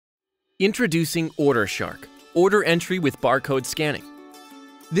Introducing OrderShark, order entry with barcode scanning.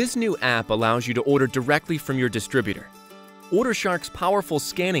 This new app allows you to order directly from your distributor. OrderShark's powerful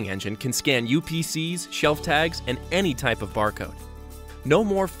scanning engine can scan UPCs, shelf tags, and any type of barcode. No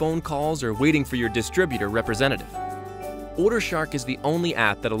more phone calls or waiting for your distributor representative. OrderShark is the only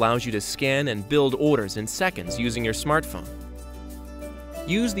app that allows you to scan and build orders in seconds using your smartphone.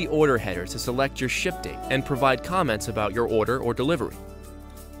 Use the order header to select your ship date and provide comments about your order or delivery.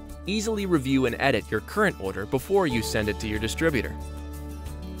 Easily review and edit your current order before you send it to your distributor.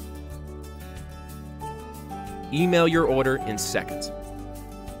 Email your order in seconds.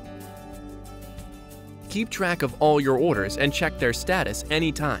 Keep track of all your orders and check their status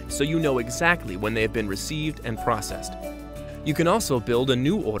anytime so you know exactly when they have been received and processed. You can also build a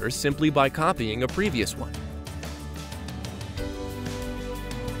new order simply by copying a previous one.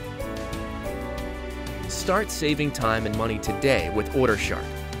 Start saving time and money today with OrderShark.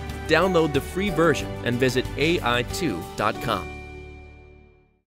 Download the free version and visit ai2.com.